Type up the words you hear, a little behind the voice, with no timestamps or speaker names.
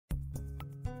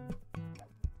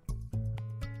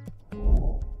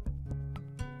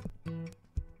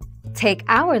Take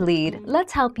our lead,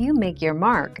 let's help you make your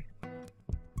mark.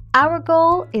 Our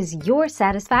goal is your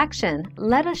satisfaction.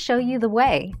 Let us show you the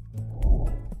way.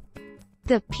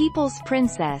 The People's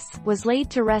Princess was laid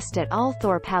to rest at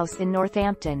Althorpe House in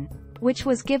Northampton, which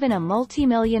was given a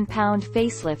multi-million-pound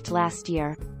facelift last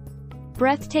year.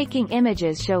 Breathtaking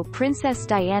images show Princess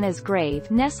Diana's grave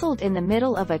nestled in the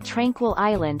middle of a tranquil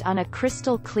island on a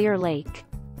crystal-clear lake.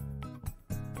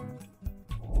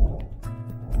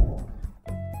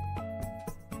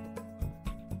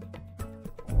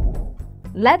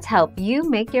 Let's help you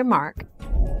make your mark.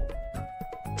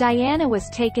 Diana was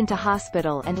taken to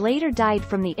hospital and later died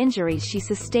from the injuries she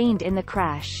sustained in the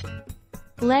crash.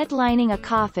 Lead lining a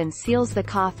coffin seals the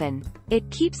coffin.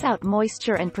 It keeps out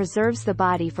moisture and preserves the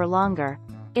body for longer.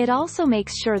 It also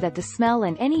makes sure that the smell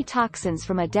and any toxins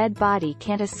from a dead body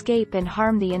can't escape and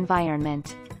harm the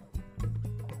environment.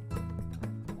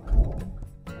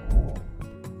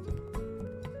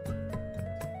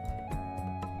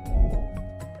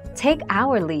 Take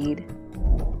our lead.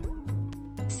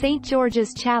 St.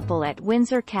 George's Chapel at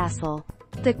Windsor Castle.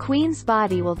 The Queen's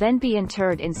body will then be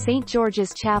interred in St.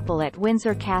 George's Chapel at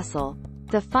Windsor Castle,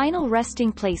 the final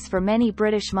resting place for many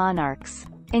British monarchs,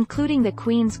 including the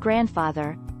Queen's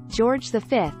grandfather, George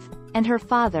V, and her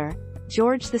father,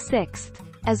 George VI,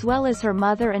 as well as her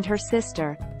mother and her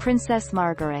sister, Princess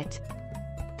Margaret.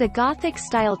 The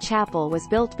Gothic-style chapel was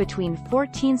built between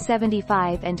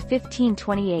 1475 and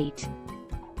 1528.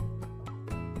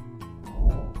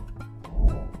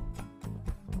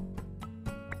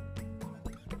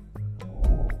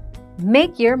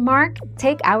 Make your mark,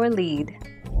 take our lead.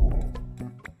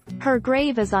 Her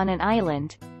grave is on an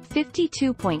island,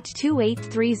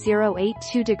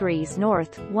 52.283082 degrees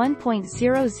north,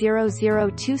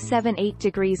 1.000278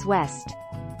 degrees west,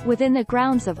 within the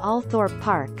grounds of Althorpe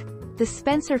Park, the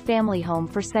Spencer family home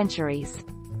for centuries.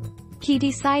 He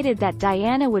decided that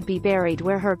Diana would be buried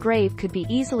where her grave could be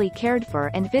easily cared for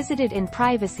and visited in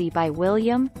privacy by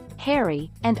William,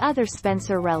 Harry, and other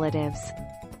Spencer relatives.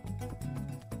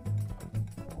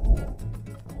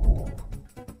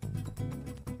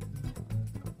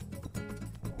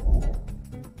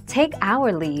 Take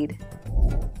our lead.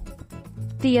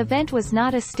 The event was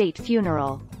not a state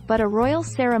funeral, but a royal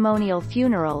ceremonial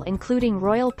funeral including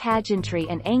royal pageantry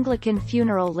and Anglican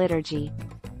funeral liturgy.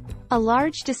 A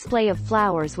large display of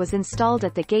flowers was installed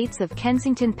at the gates of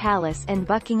Kensington Palace and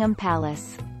Buckingham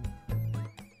Palace.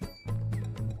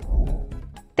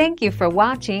 Thank you for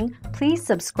watching. Please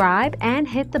subscribe and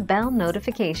hit the bell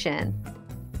notification.